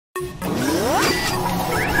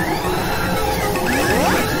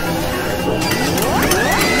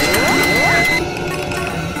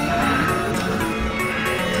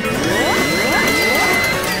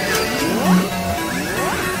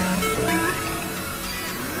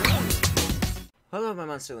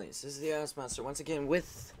Monsterlings, this is the Ozmonster once again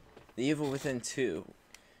with The Evil Within 2.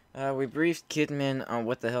 We briefed Kidman on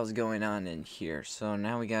what the hell's going on in here, so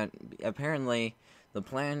now we got, apparently, the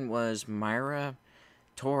plan was Myra,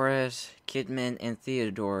 Torres, Kidman, and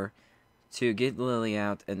Theodore to get Lily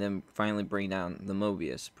out and then finally bring down the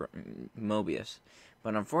Mobius.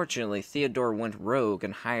 But unfortunately, Theodore went rogue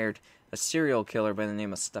and hired a serial killer by the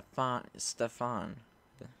name of Stefan.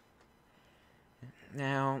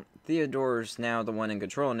 Now, Theodore's now the one in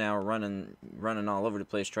control now, running all over the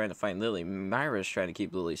place trying to find Lily. Myra's trying to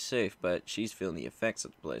keep Lily safe, but she's feeling the effects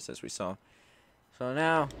of the place, as we saw. So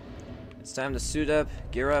now, it's time to suit up,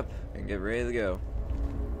 gear up, and get ready to go.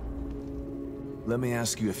 Let me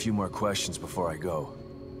ask you a few more questions before I go.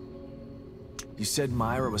 You said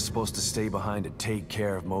Myra was supposed to stay behind to take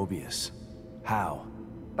care of Mobius. How?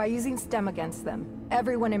 By using STEM against them.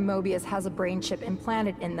 Everyone in Mobius has a brain chip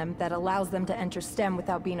implanted in them that allows them to enter STEM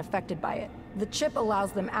without being affected by it. The chip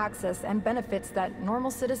allows them access and benefits that normal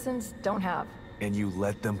citizens don't have. And you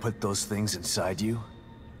let them put those things inside you?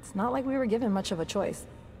 It's not like we were given much of a choice.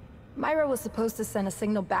 Myra was supposed to send a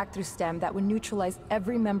signal back through STEM that would neutralize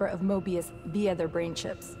every member of Mobius via their brain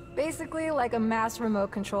chips. Basically like a mass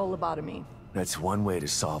remote control lobotomy. That's one way to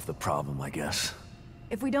solve the problem, I guess.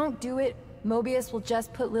 If we don't do it, Mobius will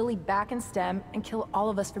just put Lily back in STEM and kill all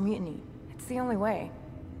of us for mutiny. It's the only way.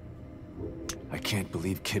 I can't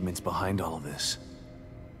believe Kidman's behind all of this.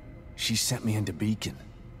 She sent me into Beacon.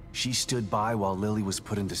 She stood by while Lily was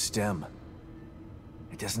put into STEM.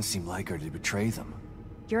 It doesn't seem like her to betray them.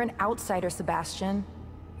 You're an outsider, Sebastian.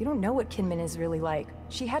 You don't know what Kidman is really like.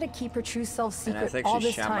 She had to keep her true self secret all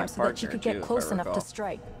this time so that she could get close enough to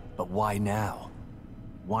strike. But why now?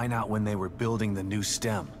 Why not when they were building the new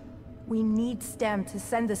STEM? We need STEM to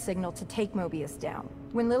send the signal to take Mobius down.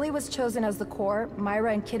 When Lily was chosen as the core,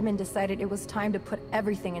 Myra and Kidman decided it was time to put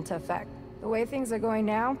everything into effect. The way things are going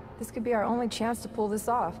now, this could be our only chance to pull this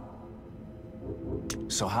off.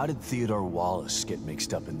 So how did Theodore Wallace get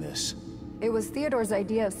mixed up in this? It was Theodore's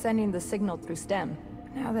idea of sending the signal through STEM.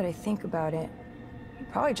 But now that I think about it, he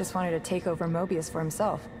probably just wanted to take over Mobius for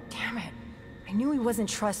himself. Damn it. I knew he wasn't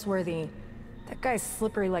trustworthy. That guy's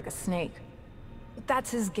slippery like a snake. But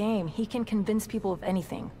that's his game. He can convince people of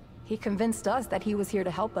anything. He convinced us that he was here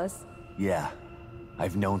to help us. Yeah,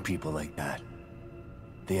 I've known people like that.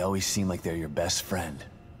 They always seem like they're your best friend,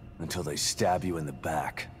 until they stab you in the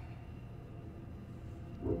back.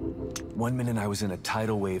 One minute I was in a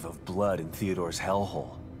tidal wave of blood in Theodore's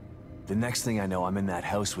hellhole. The next thing I know, I'm in that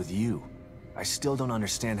house with you. I still don't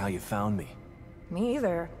understand how you found me. Me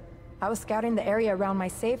either. I was scouting the area around my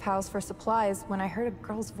safe house for supplies when I heard a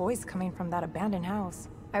girl's voice coming from that abandoned house.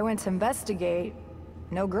 I went to investigate.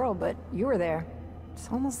 No girl, but you were there. It's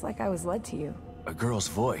almost like I was led to you. A girl's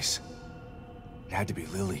voice? It had to be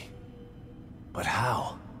Lily. But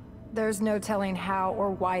how? There's no telling how or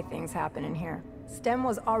why things happen in here. STEM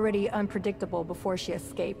was already unpredictable before she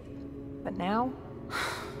escaped. But now,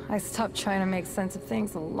 I stopped trying to make sense of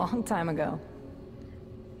things a long time ago.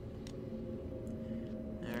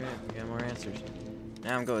 We got more answers.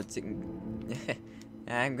 Now I'm going to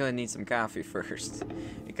I'm going to need some coffee first,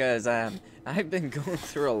 because I've been going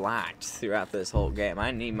through a lot throughout this whole game.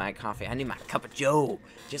 I need my coffee. I need my cup of joe.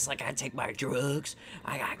 Just like I take my drugs,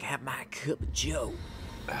 I gotta have my cup of joe.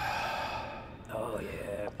 Oh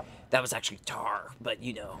yeah, that was actually tar, but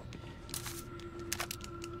you know.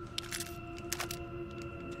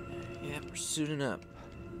 Yeah, we're suiting up.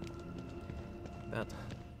 About to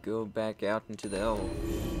go back out into the hell.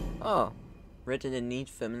 Oh, written in neat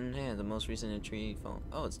feminine hand, the most recent entry phone.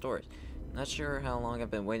 Oh, it's Doris. Not sure how long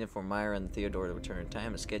I've been waiting for Myra and Theodore to return.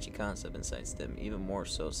 Time a sketchy concept inside STEM, even more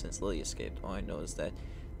so since Lily escaped. All I know is that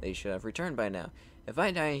they should have returned by now. If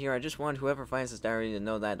I die here, I just want whoever finds this diary to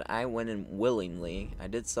know that I went in willingly. I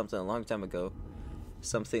did something a long time ago.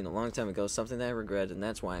 Something that I regret, and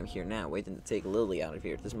that's why I'm here now, waiting to take Lily out of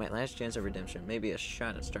here. This is my last chance of redemption, maybe a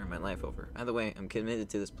shot at starting my life over. Either way, I'm committed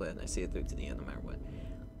to this plan. I see it through to the end no matter what.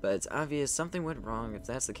 But it's obvious something went wrong. If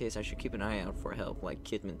that's the case, I should keep an eye out for help, like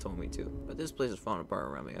Kidman told me to. But this place is falling apart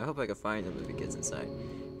around me. I hope I can find him if he gets inside.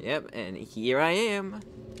 Yep, and here I am.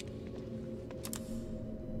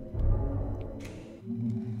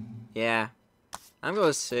 Yeah. I'm going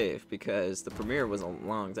to save because the premiere was a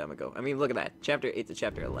long time ago. I mean, look at that. Chapter 8 to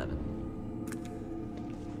Chapter 11.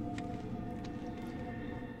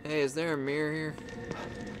 Hey, is there a mirror here?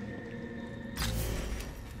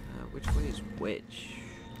 Which way is which?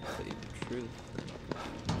 To tell you the truth.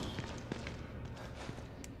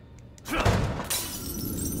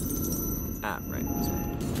 Ah, right. This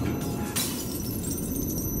one.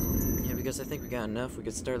 Yeah, because I think we got enough. We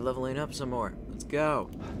could start leveling up some more. Let's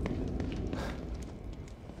go.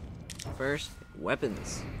 First,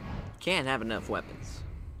 weapons. Can't have enough weapons.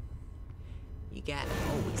 You gotta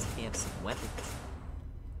always have some weapons.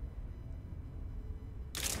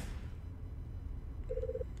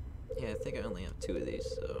 Yeah, I think I only have 2 of these,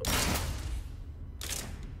 so...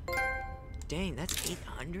 Dang, that's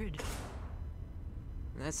 800?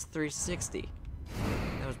 That's 360.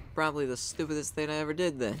 That was probably the stupidest thing I ever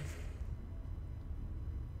did then.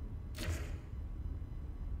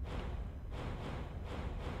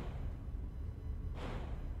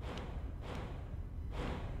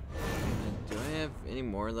 Do I have any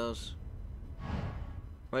more of those?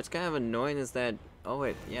 What's kind of annoying is that... Oh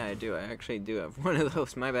wait, yeah I do. I actually do have one of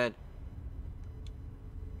those, my bad.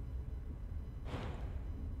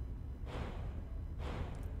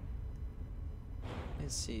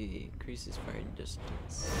 Let's see, increases firing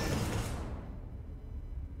distance.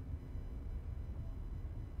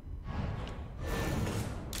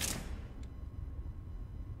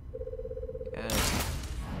 Yeah,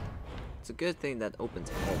 it's a good thing that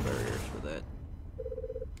opens all barriers for that.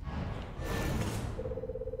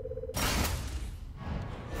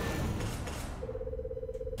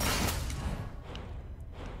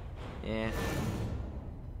 Yeah.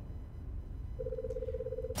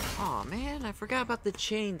 Aw, man, I forgot about the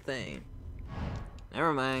chain thing.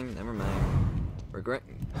 Never mind, never mind.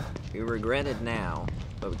 We regret it now,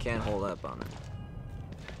 but we can't hold up on it.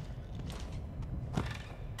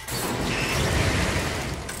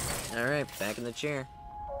 Alright, back in the chair.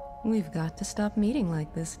 We've got to stop meeting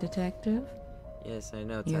like this, Detective. Yes, I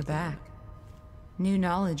know. You're back. New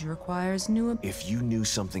knowledge requires new... If you knew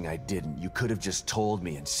something I didn't, you could have just told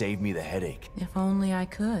me and saved me the headache. If only I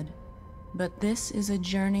could. But this is a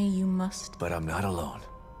journey you must... But I'm not alone.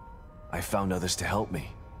 I found others to help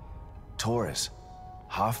me. Torres,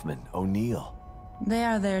 Hoffman, O'Neill. They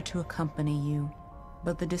are there to accompany you,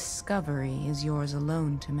 but the discovery is yours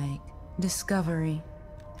alone to make. Discovery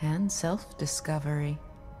and self-discovery.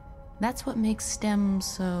 That's what makes STEM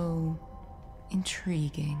so...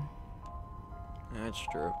 intriguing. That's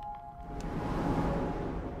true.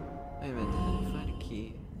 Wait a minute, did I find a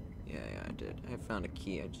key? Yeah, I did. I found a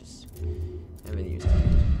key, I just haven't used it.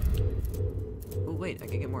 Oh wait, I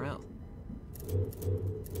can get more health.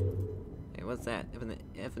 Hey, what's that?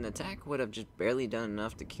 If an attack would have just barely done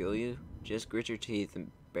enough to kill you, just grit your teeth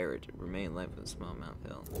and bear it to remain alive with a small amount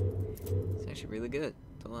of health. It's actually really good.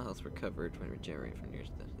 Total health recovered when regenerated from near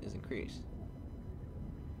death is increased.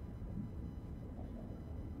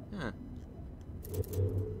 Huh.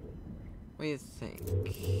 What do you think?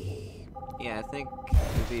 Yeah, I think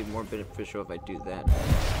it would be more beneficial if I do that.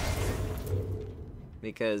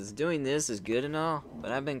 Because doing this is good and all,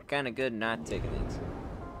 but I've been kind of good not taking it.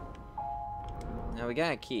 Now we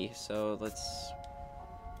got a key, so let's...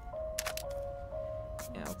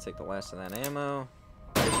 Yeah, I'll take the last of that ammo.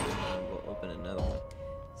 And we'll open another one.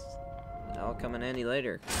 That'll come in handy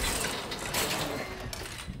later.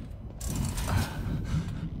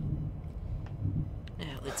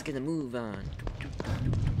 Now let's get a move on.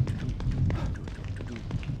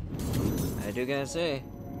 I do gotta say,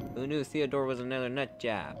 who knew Theodore was another nut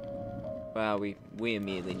job? Well, we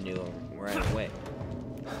immediately knew him right away.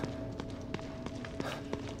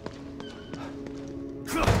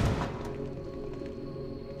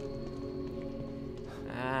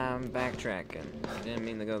 I'm backtracking. I didn't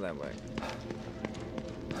mean to go that way.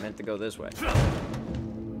 I meant to go this way.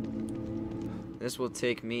 This will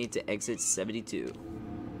take me to exit 72.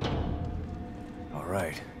 All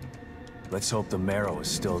right. Let's hope the marrow is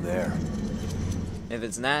still there. If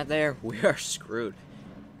it's not there, we are screwed.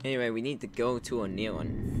 Anyway, we need to go to O'Neill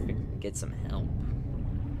and get some help.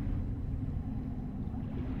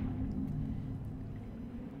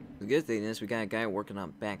 The good thing is we got a guy working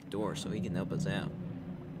on back door, so he can help us out.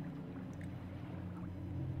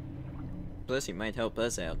 Plus, he might help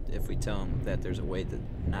us out if we tell him that there's a way to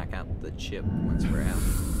knock out the chip once we're out.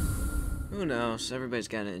 Who knows? Everybody's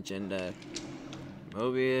got an agenda.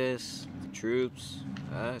 Mobius, the troops,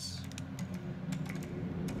 us.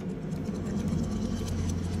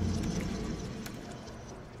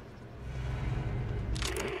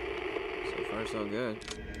 So far, so good.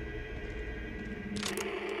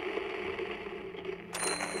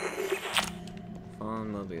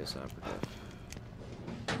 Fallen Mobius operative.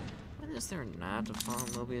 When is there not a fallen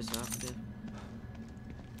Mobius operative?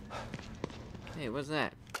 Hey, what's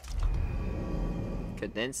that?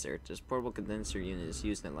 Condenser. This portable condenser unit is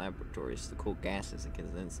used in laboratories to cool gases and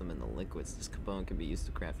condense them into liquids. This component can be used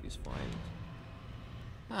to craft useful items.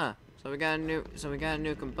 Huh. So we got a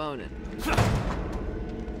new component.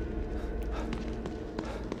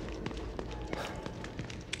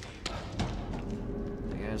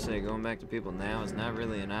 I gotta say, going back to people now is not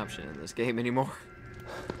really an option in this game anymore.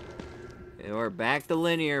 We're back to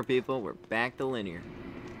linear, people. We're back to linear.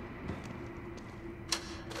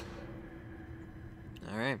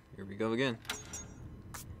 Alright, here we go again.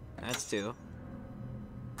 That's 2.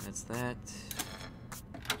 That's that.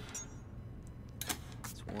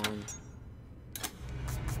 That's 1.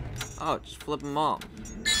 Oh, just flip them all.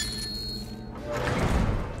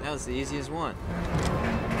 That was the easiest one.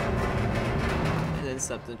 And then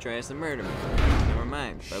something tries to murder me. Never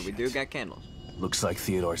mind, but we do got candles. Looks like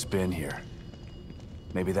Theodore's been here.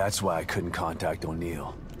 Maybe that's why I couldn't contact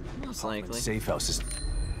O'Neill. Most likely. Safe house is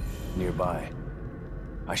nearby.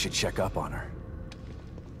 I should check up on her.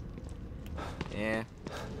 Yeah.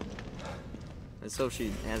 Let's hope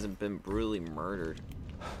she hasn't been brutally murdered.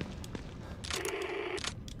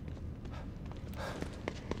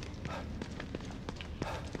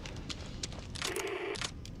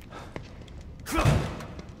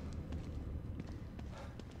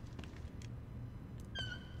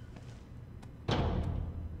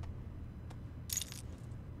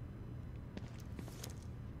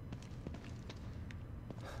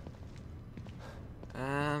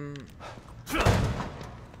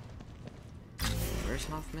 Where's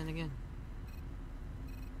Hoffman again?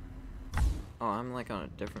 Oh, I'm like on a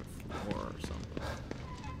different floor or something.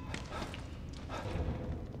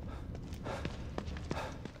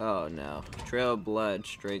 Oh no. Trail of blood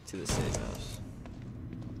straight to the safe house.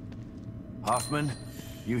 Hoffman,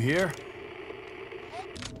 you here?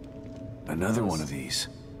 Another one of these.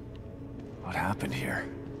 What happened here?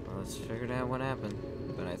 Well, let's figure out what happened.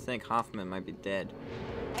 But I think Hoffman might be dead.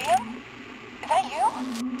 Liam? Is that you?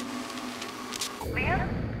 Liam?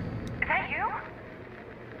 Is that you?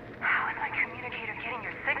 How is my communicator getting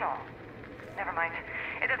your signal? Never mind.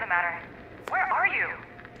 It doesn't matter. Where are you?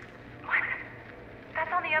 What?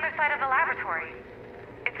 That's on the other side of the laboratory.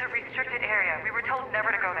 It's a restricted area. We were told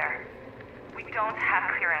never to go there. We don't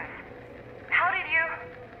have clearance. How did you...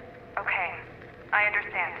 Okay, I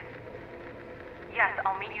understand. Yes,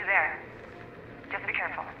 I'll meet you there. Just be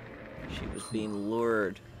careful. She was being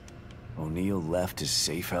lured. O'Neill left his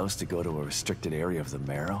safe house to go to a restricted area of the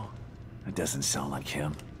Marrow? That doesn't sound like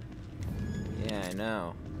him. Yeah, I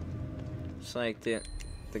know. It's like the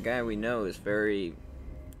guy we know is very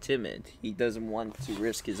timid. He doesn't want to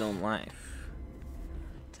risk his own life.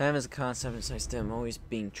 Time as a concept inside STEM always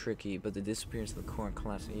being tricky, but the disappearance of the core and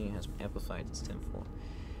collapse of the union has amplified its tenfold.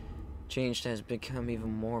 Change has become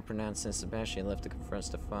even more pronounced since Sebastian left to confront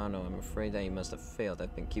Stefano. I'm afraid that he must have failed.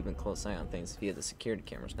 I've been keeping a close eye on things via the security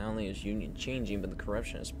cameras. Not only is Union changing, but the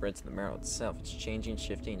corruption has spread to the Marrow itself. It's changing,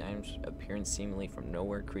 shifting, items appearing seemingly from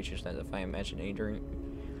nowhere, creatures that defy imagination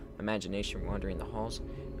wandering the halls.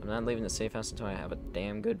 I'm not leaving the safe house until I have a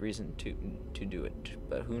damn good reason to do it.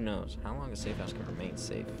 But who knows how long a safe house can remain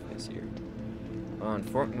safe this year. Well,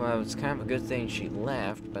 it's kind of a good thing she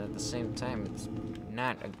left, but at the same time, it's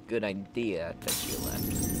not a good idea that she left.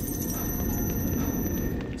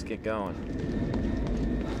 Let's get going.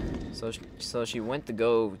 So she went to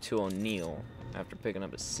go to O'Neill after picking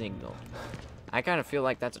up a signal. I kind of feel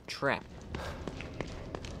like that's a trap.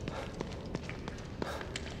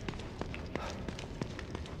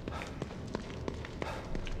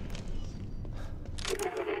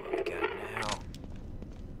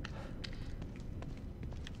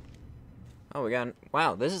 Oh, we got...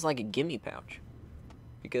 Wow, this is like a gimme pouch.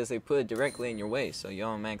 Because they put it directly in your waist, so you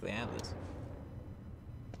automatically have this.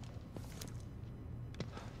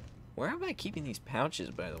 Where am I keeping these pouches,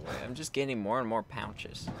 by the way? I'm just getting more and more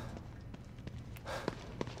pouches.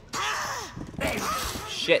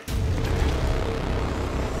 Shit.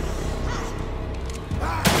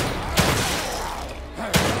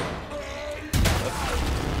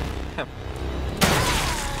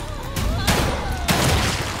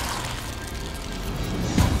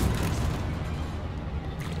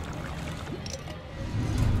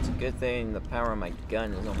 Good thing the power of my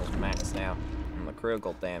gun is almost maxed out, and the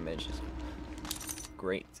critical damage is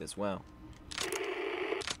great as well.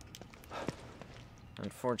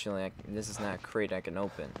 Unfortunately, this is not a crate I can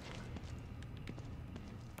open.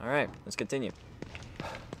 Alright, let's continue.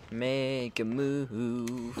 Make a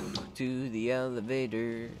move to the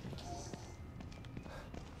elevator.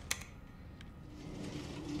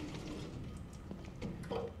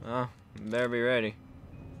 Oh, better be ready.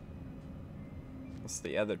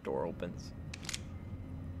 The other door opens.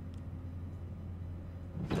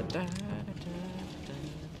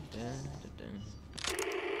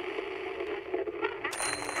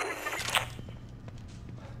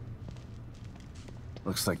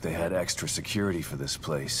 Looks like they had extra security for this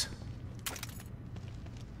place.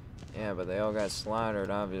 Yeah, but they all got slaughtered,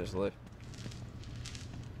 obviously.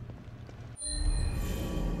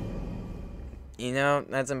 You know,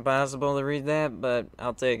 that's impossible to read that, but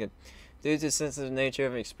I'll take it. Due to the sensitive nature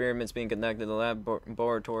of experiments being conducted, the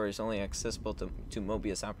laboratory is only accessible to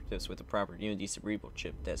Mobius operatives with the proper Unity cerebral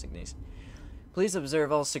chip designation. Please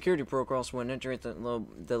observe all security protocols when entering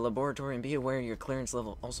the laboratory and be aware your clearance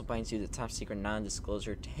level also binds you to top secret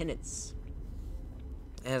non-disclosure tenets,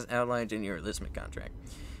 as outlined in your enlistment contract.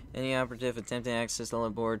 Any operative attempting to access the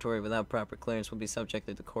laboratory without proper clearance will be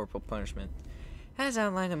subjected to corporal punishment, as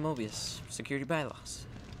outlined in Mobius security bylaws.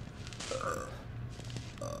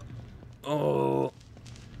 Oh,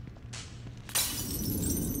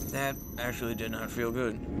 that actually did not feel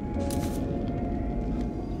good.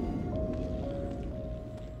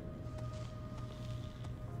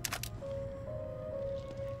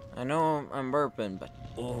 I know I'm burping, but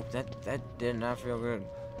oh, that did not feel good.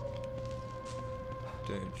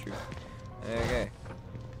 Dude, shoot. Okay.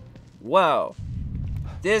 Whoa.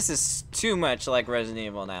 This is too much like Resident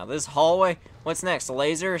Evil now. This hallway. What's next?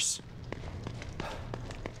 Lasers?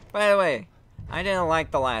 By the way, I didn't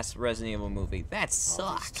like the last Resident Evil movie. That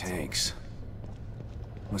sucked. Tanks.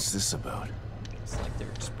 What's this about? It's like they're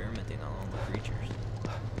experimenting on all the creatures.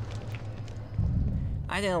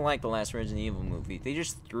 I didn't like the last Resident Evil movie. They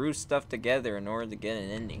just threw stuff together in order to get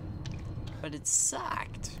an ending. But it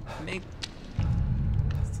sucked.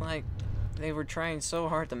 It's like they were trying so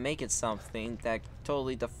hard to make it something that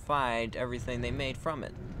totally defied everything they made from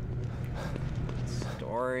it. The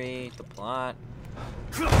story, the plot,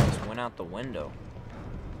 just went out the window.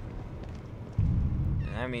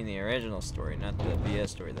 And I mean the original story, not the BS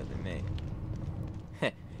story that they made.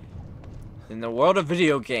 In the world of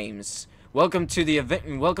video games, welcome to the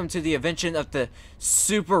invention of the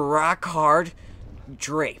super rock hard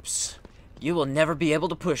drapes. You will never be able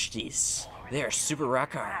to push these. They are super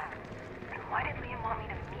rock hard. Why did Liam want me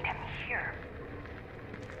to meet him here?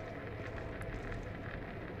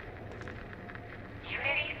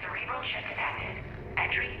 Unity cerebral chip detected.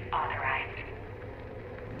 Entry authorized.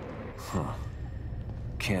 Huh.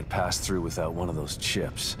 Can't pass through without one of those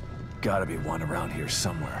chips. Gotta be one around here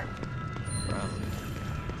somewhere. Probably.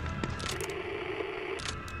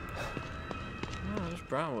 Oh, there's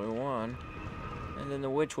probably one. And then the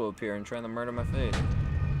witch will appear and try to murder my face.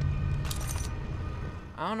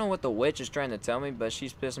 I don't know what the witch is trying to tell me, but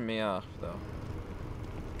she's pissing me off, though.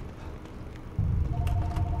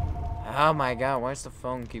 Oh my god, why does the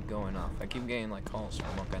phone keep going off? I keep getting, like, calls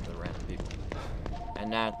from all kinds of random people.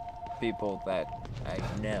 And not people that I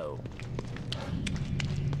know.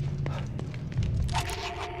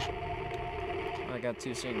 Oh, I got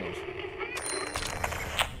 2 signals.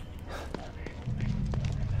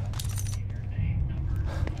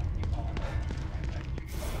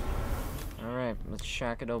 Alright, let's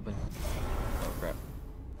shock it open. Oh crap.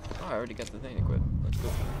 Oh, I already got the thing equipped. Let's go.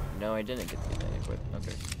 No, I didn't get the thing equipped.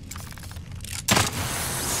 Okay.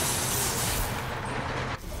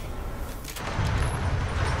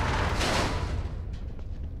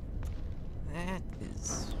 That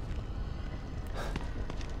is...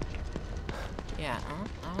 Yeah,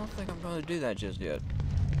 I don't think I'm going to do that just yet.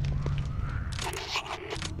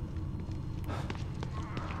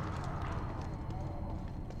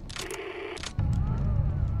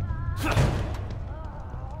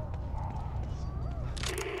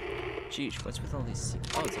 Jeez, what's with all these...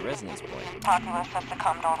 Oh, it's a resonance point. Populace have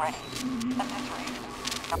succumbed already. At this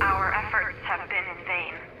rate. Our efforts have been in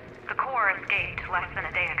vain. The core escaped less than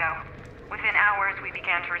a day ago. Within hours, we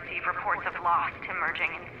began to receive reports of lost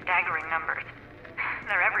emerging in staggering numbers.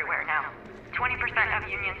 They're everywhere now. 20%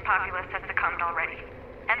 of Union's populace has succumbed already.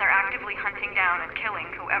 And they're actively hunting down and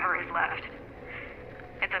killing whoever is left.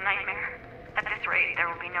 It's a nightmare. At this rate,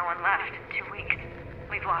 there will be no one left in 2 weeks.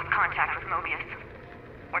 We've lost contact with Mobius.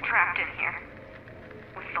 We're trapped in here.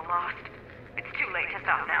 With the Lost. It's too late to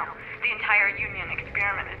stop now. The entire Union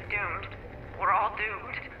experiment is doomed. We're all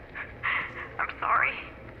doomed. I'm sorry.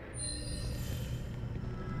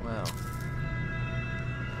 Wow.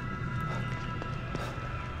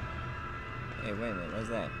 Hey, wait a minute. What's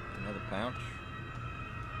that? Another pouch?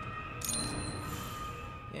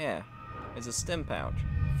 Yeah. It's a stim pouch.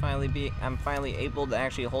 I'm finally able to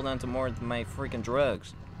actually hold on to more of my freaking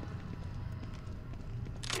drugs.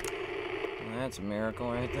 That's a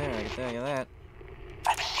miracle right there, I can tell you that.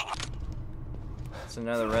 It's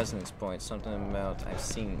another resonance point, something about I've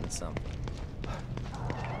seen something.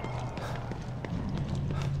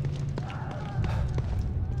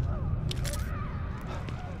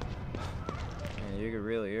 Man, you can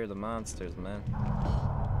really hear the monsters, man.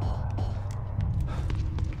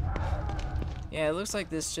 Yeah, it looks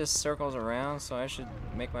like this just circles around, so I should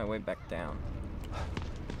make my way back down.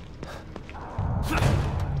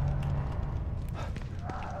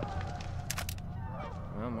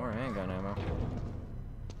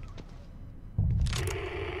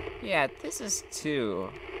 Yeah, this is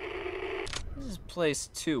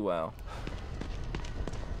placed too well.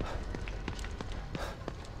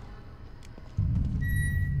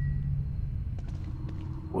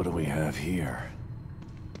 What do we have here?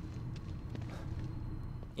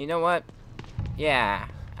 You know what? Yeah.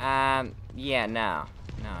 Yeah, no.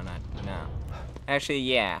 No. Actually,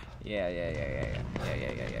 yeah. Yeah.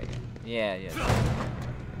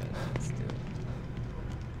 Let's do it.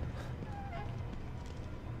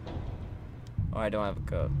 Oh, I don't have a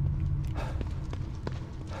code.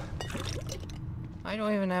 I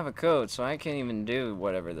don't even have a code, so I can't even do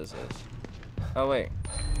whatever this is. Oh, wait.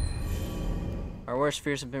 Our worst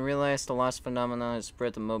fears have been realized. The lost phenomenon has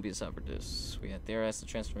spread to Mobius operatives. We had theorized the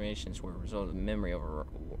transformations were a result of memory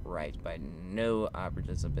overwrite, but no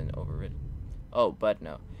operatives have been overridden. Oh, but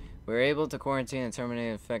no. We were able to quarantine and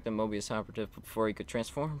terminate the effect of Mobius operative before he could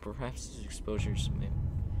transform. Perhaps his exposures may...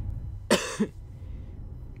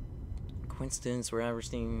 Coincidence, we're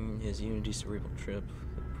harvesting his Unity cerebral chip.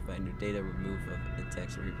 Provide new data, remove of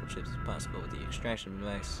intact cerebral chips as possible with the extraction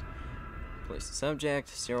device. Place the subject,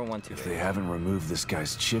 012. If they haven't removed this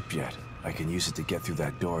guy's chip yet, I can use it to get through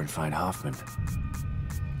that door and find Hoffman.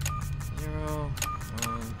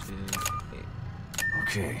 0128.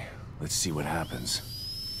 Okay, let's see what happens.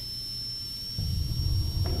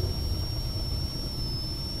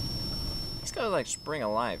 He's got like spring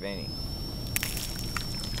alive, ain't he?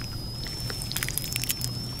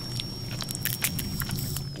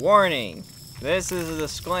 Warning! This is a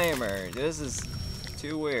disclaimer. This is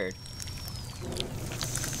too weird.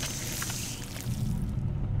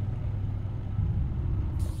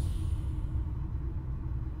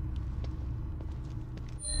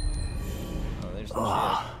 Oh, there's the ship.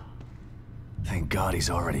 Thank God he's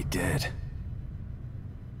already dead.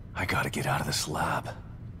 I gotta get out of this lab.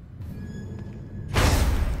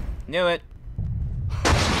 Knew it.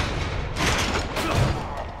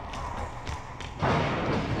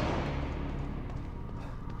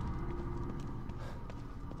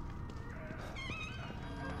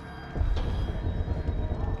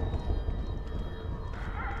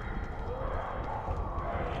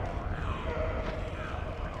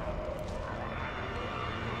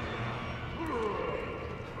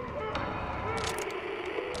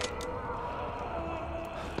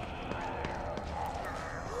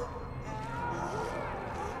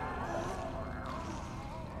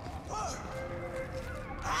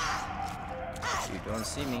 You don't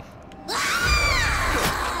see me.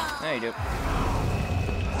 Now you do.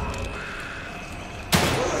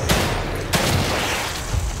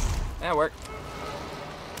 That worked.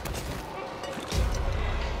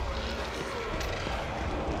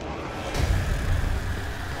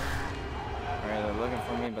 Alright, they're looking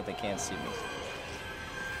for me, but they can't see me.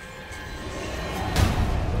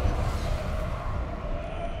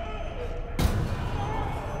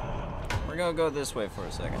 We're gonna go this way for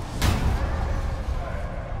a second.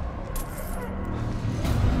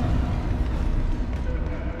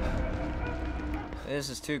 This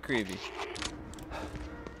is too creepy.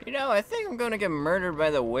 You know, I think I'm gonna get murdered by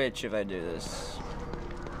the witch if I do this.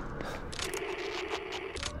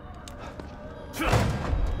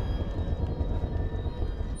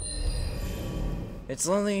 It's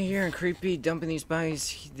lonely here and creepy, dumping these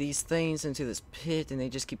bodies, these things into this pit, and they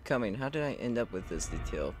just keep coming. How did I end up with this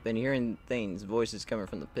detail? Been hearing things, voices coming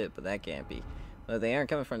from the pit, but that can't be. Well, if they aren't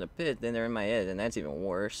coming from the pit, then they're in my head, and that's even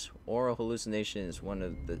worse. Oral hallucination is one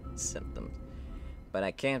of the symptoms. But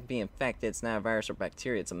I can't be infected. It's not a virus or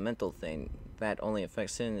bacteria. It's a mental thing that only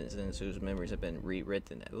affects citizens whose memories have been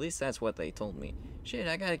rewritten. At least that's what they told me. Shit,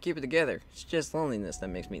 I gotta keep it together. It's just loneliness that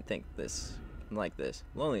makes me think this. Like this.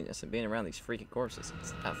 Loneliness and being around these freaking corpses.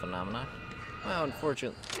 It's a phenomenon. Well,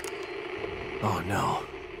 unfortunately. Oh no.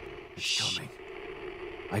 It's coming.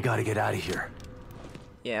 I gotta get out of here.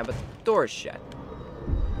 Yeah, but the door's shut.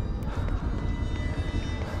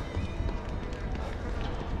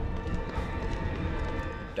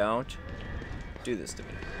 Don't do this to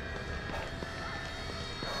me.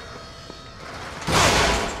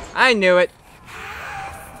 I knew it!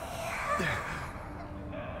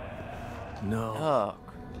 No. Oh.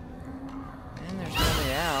 And there's no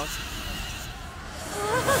way out.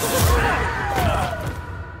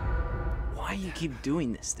 Why you keep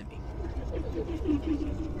doing this to me?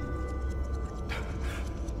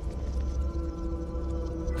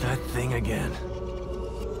 That thing again.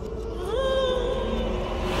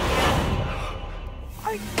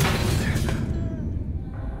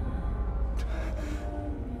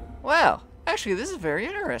 Well, actually, this is very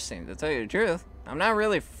interesting, to tell you the truth. I'm not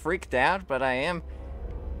really freaked out, but I am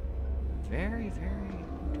very, very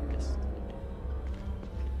interested.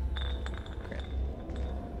 Crap.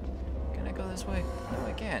 I go this way? No,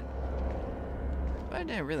 I can't. But I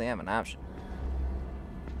didn't really have an option.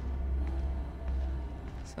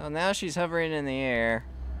 So now she's hovering in the air.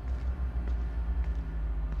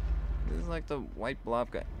 This is like the white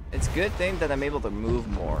blob guy. It's a good thing that I'm able to move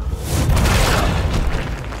more.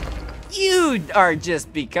 You are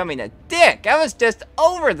just becoming a dick! I was just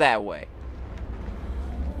over that way.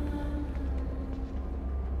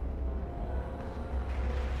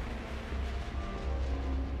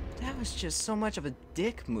 That was just so much of a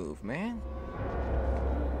dick move, man.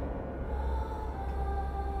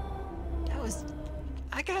 That was...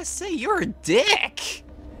 I gotta say, you're a dick!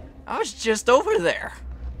 I was just over there.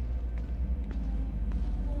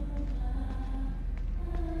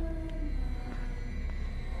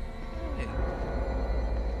 Hey.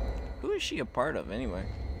 Who is she a part of, anyway?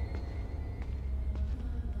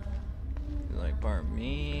 Like part of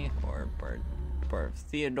me, or part of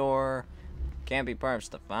Theodore? Can't be part of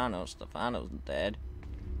Stefano. Stefano's dead.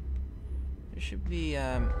 There should be,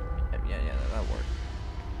 yeah, that'll work.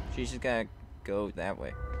 She's just gotta go that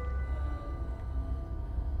way.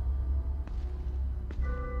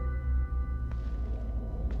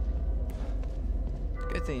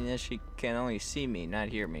 Good thing is she can only see me, not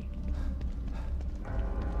hear me.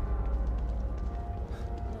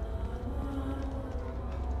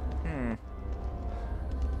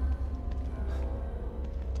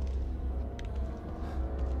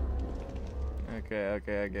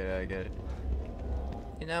 Okay, I get it.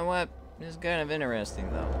 You know what? This is kind of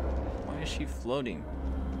interesting, though. Why is she floating?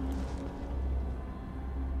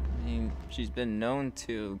 I mean, she's been known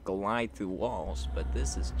to glide through walls, but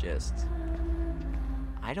this is just...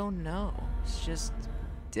 I don't know. It's just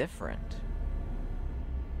different.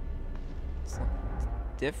 It's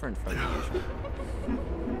like different from the usual.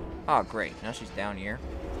 Oh, great. Now she's down here.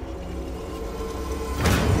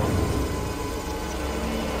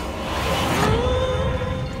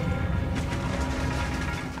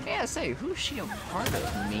 I say, who's she a part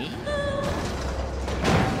of? Me?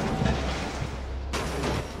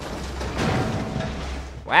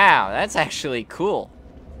 Wow, that's actually cool.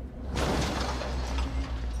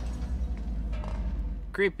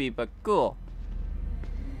 Creepy, but cool.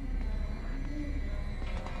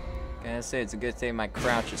 Gotta say, it's a good thing my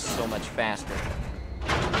crouch is so much faster.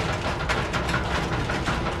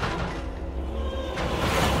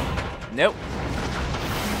 Nope.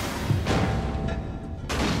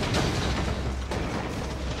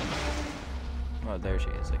 Oh, there she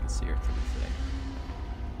is. I can see her through the thing.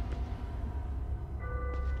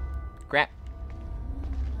 Crap.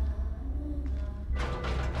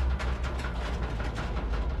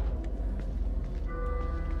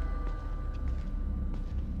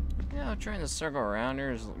 You know, trying to circle around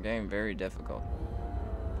her is getting very difficult.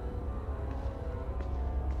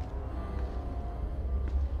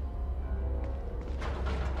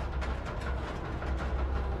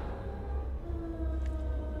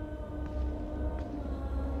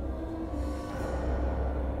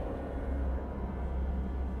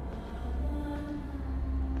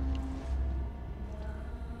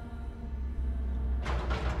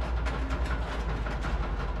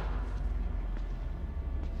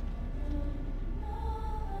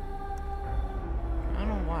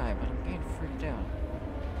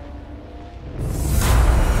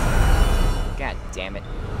 God damn it.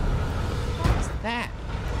 What's that?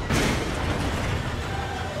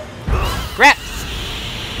 Crap!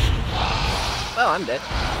 Well, I'm dead.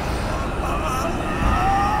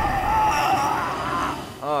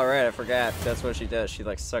 Oh, right, I forgot. That's what she does. She,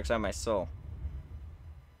 like, sucks out my soul.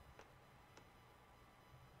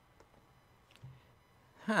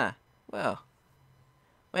 Huh. Well.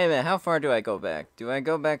 Wait a minute, how far do I go back? Do I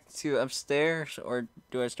go back to upstairs, or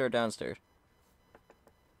do I start downstairs?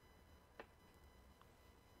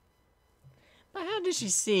 But how did she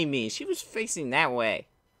see me? She was facing that way.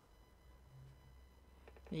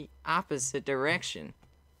 The opposite direction.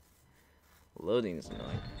 Loading is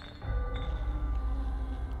annoying.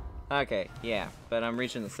 Okay, yeah, but I'm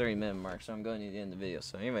reaching the 30-minute mark, so I'm going to end the video.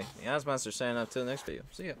 So anyway, the Ozmonster signing off till the next video.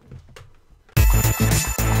 See ya.